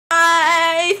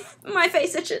My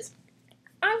face itches.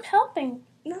 I'm helping.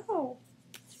 No.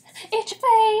 Itch your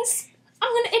face.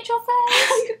 I'm gonna itch your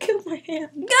face. You killed my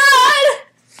hand. God!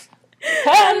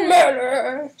 Hand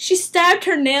murder. She stabbed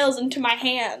her nails into my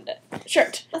hand.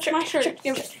 Shirt. That's my shirt.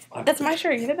 Give it. That's my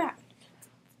shirt. Give it back.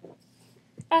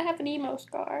 I have an emo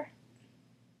scar.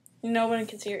 No one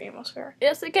can see your emo scar.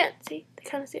 Yes, they can. See? They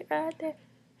kind of see it right there.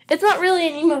 It's not really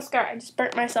an emo scar. I just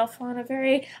burnt myself on a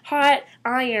very hot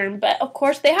iron. But, of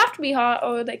course, they have to be hot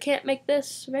or they can't make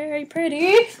this very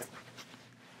pretty.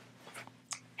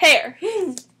 Hair.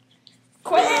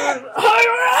 Quit.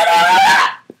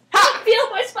 Ha! Feel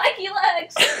my spiky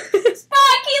legs.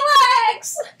 Spiky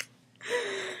legs.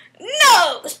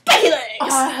 No! Spiky legs!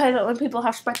 I don't want people to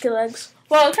have spiky legs.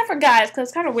 Well, except for guys, because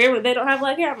it's kind of weird when they don't have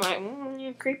leg hair. I'm like,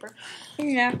 you're a creeper.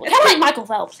 Yeah. Kind of like Michael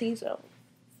Phelps. He's a...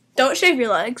 Don't shave your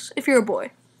legs if you're a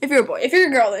boy. If you're a boy. If you're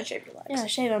a girl, then shave your legs. Yeah,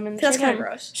 shave them. And that's kind of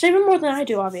gross. Shave them more than I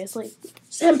do, obviously.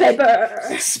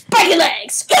 Sandpaper. Spiky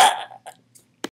legs.